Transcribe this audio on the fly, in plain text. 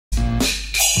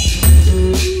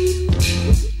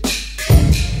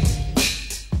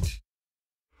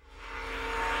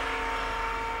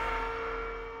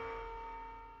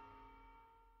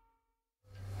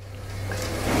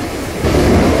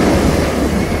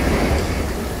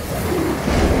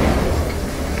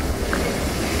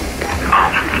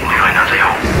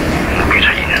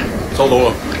收到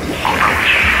啦。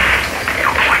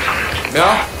咩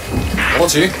啊？攞多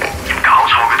錢？搞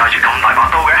錯，佢帶住咁大把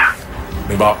刀嘅。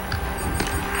明白。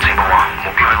情報話目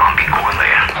標喺南邊過緊嚟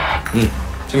啊。嗯，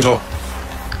清楚。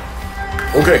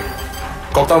OK，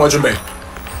 各單位準備，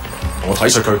我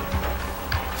睇實佢。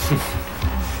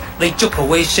你捉個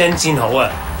威聲先好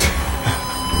啊。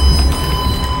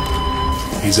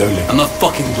He's only. I'm not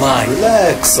fucking blind.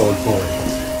 Relax, old boy.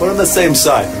 We're on the same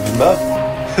side, remember?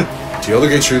 條友都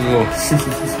幾串喎。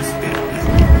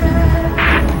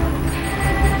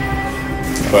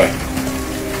喂，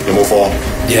有冇貨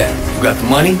Yeah, you got the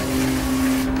money?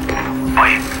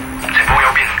 喂，情報有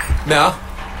變。咩啊？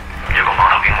有個碼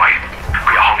頭警衛，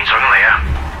佢由後面上緊嚟啊！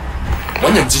揾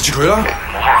人截住佢啦！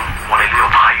冇可能，我哋呢度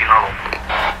太遠啦，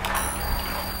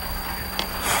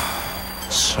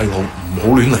細路唔好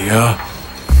亂嚟啊！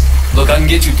 Look, I can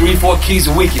get you 3-4 keys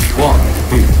a week if you want.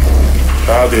 睇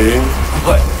下點？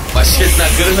 What? My shit's not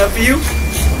good enough for you?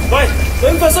 喂，究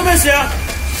竟發生咩事啊？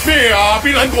咩啊？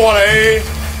邊撚過你？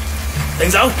停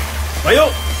手，咪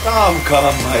喐！ Come,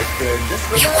 my friend. Just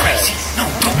relax.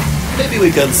 Maybe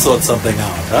we can sort something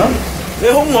out, huh? 你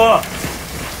兇我啊！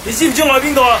你知唔知我係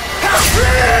邊個啊？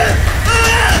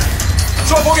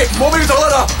再伙計，唔好俾佢走得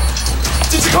啦！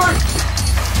截住佢！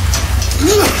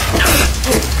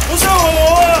好傷害我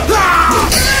啊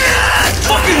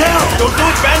 ！Fucking hell! Don't do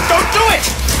it, man! Don't do it!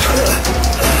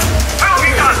 喺後面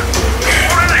㗎，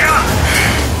過緊嚟啊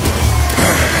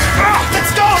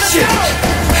Let's go! Let's go!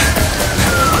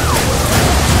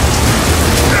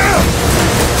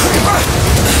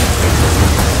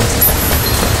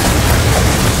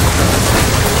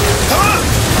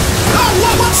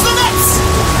 What's the next?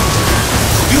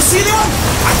 You see anyone?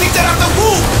 I think they're at the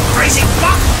wall. Crazy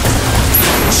fuck!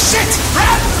 Shit!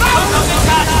 Red!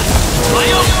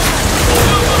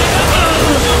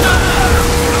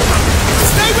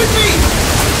 Stay with me!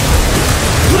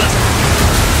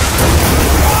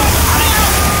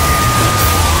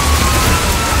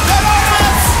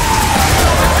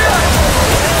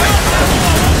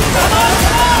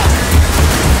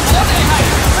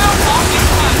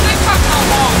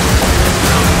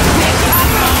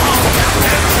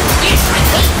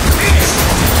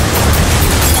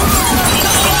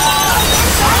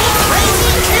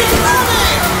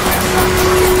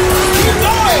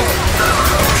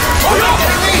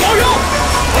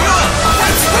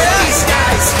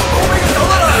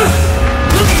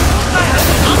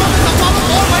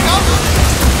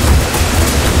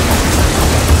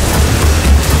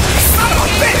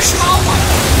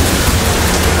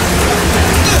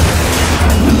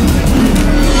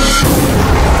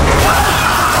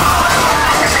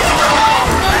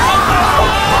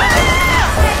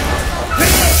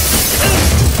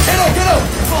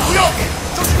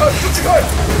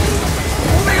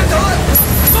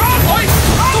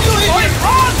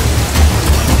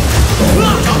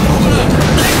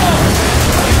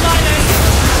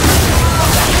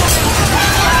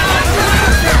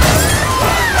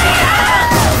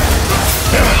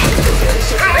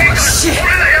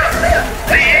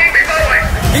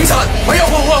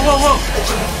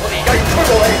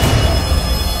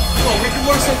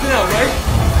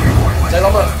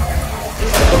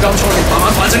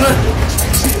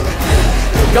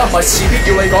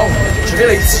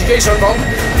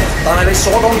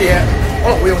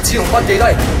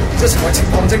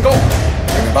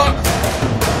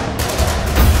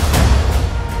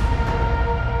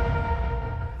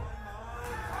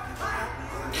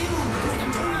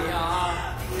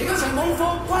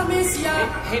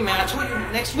 Hey man, I told you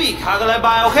next week. 下個禮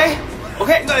拜 OK?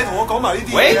 OK? 點解你同我講埋呢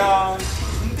啲嘢啊？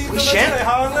 We shan't.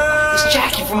 It's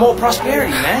Jackie from Old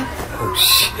Prosperity, man. Oh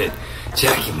shit.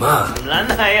 Jackie, Ma.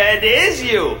 Lanaya, it is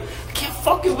you. I can't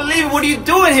fucking believe it. What are you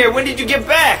doing here? When did you get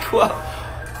back? Well,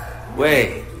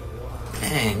 wait.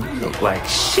 Man, you look like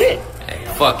shit. Hey,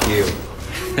 fuck you.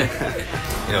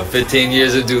 15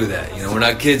 years to do that. We're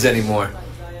not kids anymore.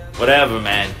 Whatever,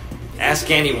 man.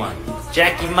 Ask anyone.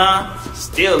 Jackie Ma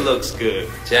still looks good.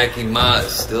 Jackie Ma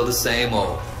is still the same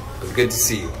old. But good to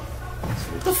see you.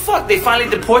 What the fuck? They finally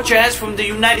deport your ass from the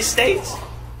United States?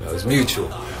 It was mutual.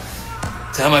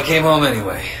 Time I came home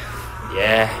anyway.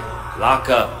 Yeah, lock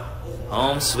up.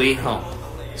 Home sweet home.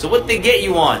 So what they get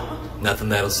you on? Nothing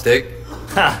that'll stick.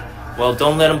 Ha! Well,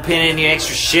 don't let them pin any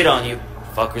extra shit on you.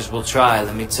 Fuckers will try,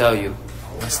 let me tell you.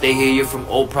 Once they hear you're from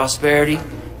Old Prosperity,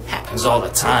 happens all the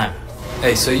time.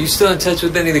 Hey, so you still in touch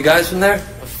with any of the guys from there?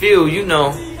 A few, you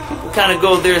know. People kind of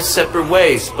go their separate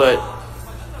ways, but...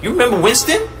 You remember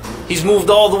Winston? He's moved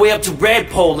all the way up to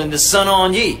Redpole in the Sun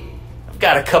On Ye. I've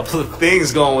got a couple of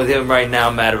things going with him right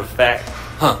now, matter of fact.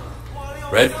 Huh.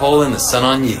 Redpole and the Sun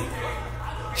On Ye.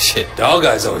 Shit, Dog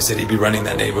Eyes always said he'd be running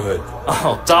that neighborhood.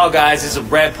 Oh, Dog Eyes is a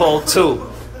red pole too.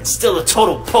 And still a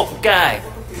total poker guy.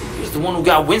 He was the one who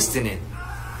got Winston in.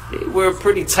 They were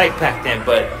pretty tight back then,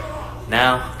 but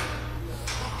now...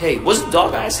 Hey, wasn't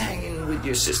Dog Eyes hanging with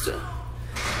your sister?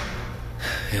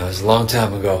 Yeah, it was a long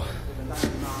time ago.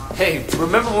 Hey,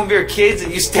 remember when we were kids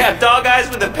and you stabbed Dog Eyes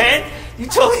with a pen? You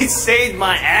totally saved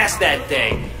my ass that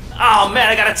day. Oh man,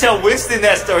 I gotta tell Winston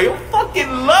that story. He'll fucking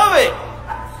love it.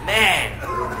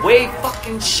 Man, Wei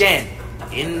fucking Shen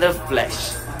in the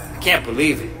flesh. I can't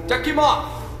believe it. Check him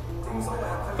off.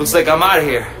 Looks like I'm out of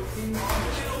here.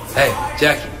 Hey,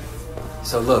 Jackie.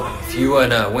 So look, if you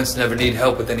and Winston ever need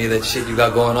help with any of that shit you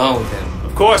got going on with him...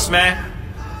 Of course, man.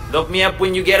 Look me up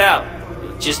when you get out.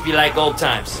 It'll just be like old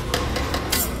times.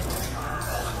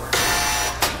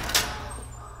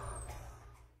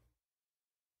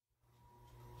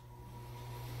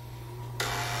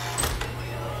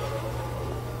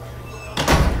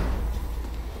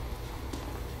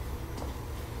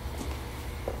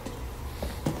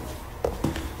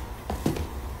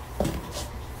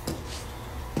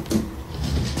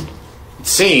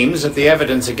 It seems that the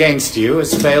evidence against you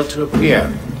has failed to appear.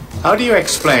 How do you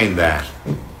explain that?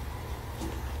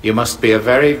 You must be a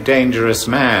very dangerous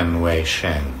man, Wei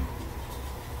Shen.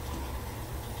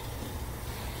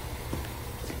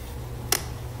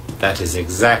 That is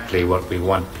exactly what we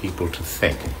want people to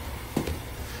think.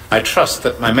 I trust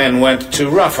that my men weren't too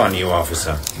rough on you,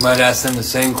 officer. You might ask them the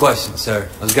same question, sir.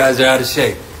 Those guys are out of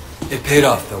shape. It paid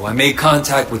off, though. I made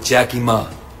contact with Jackie Ma.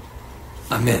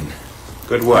 I'm in.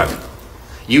 Good work.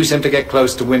 Use him to get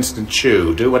close to Winston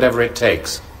Chu. Do whatever it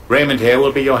takes. Raymond here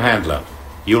will be your handler.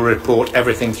 You'll report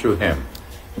everything through him.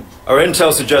 Our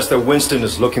intel suggests that Winston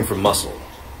is looking for muscle.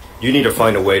 You need to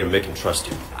find a way to make him trust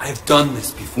you. I've done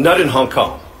this before. Not in Hong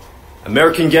Kong.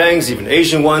 American gangs, even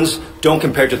Asian ones, don't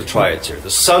compare to the triads here. The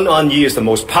Sun On Yi is the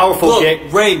most powerful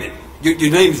gang... Raymond.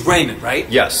 Your name's Raymond, right?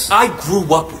 Yes. I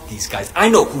grew up with these guys. I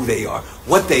know who they are,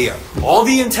 what they are. All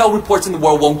the intel reports in the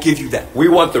world won't give you that. We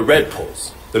want the Red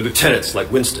Poles. The lieutenants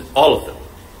like Winston. All of them.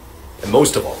 And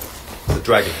most of all, the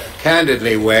Dragonhead.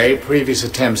 Candidly, Wei, previous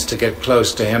attempts to get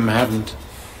close to him haven't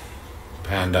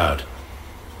panned out.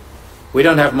 We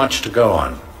don't have much to go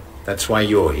on. That's why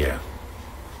you're here.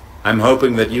 I'm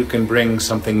hoping that you can bring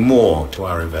something more to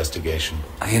our investigation.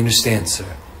 I understand,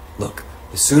 sir. Look,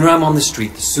 the sooner I'm on the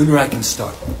street, the sooner I can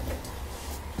start.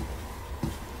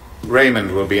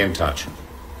 Raymond will be in touch.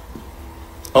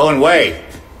 Oh, and Wei,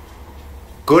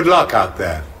 good luck out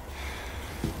there.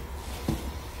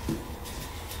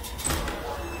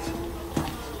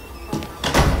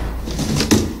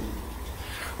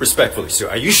 Respectfully, sir,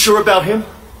 are you sure about him?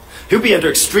 He'll be under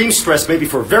extreme stress maybe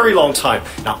for a very long time.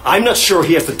 Now, I'm not sure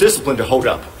he has the discipline to hold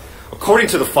up. According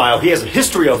to the file, he has a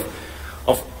history of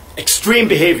extreme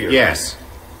behavior. Yes,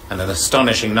 and an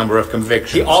astonishing number of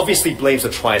convictions. He obviously blames the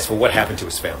triads for what happened to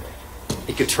his family.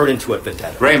 It could turn into a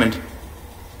vendetta. Raymond,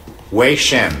 Wei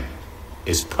Shen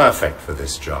is perfect for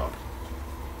this job.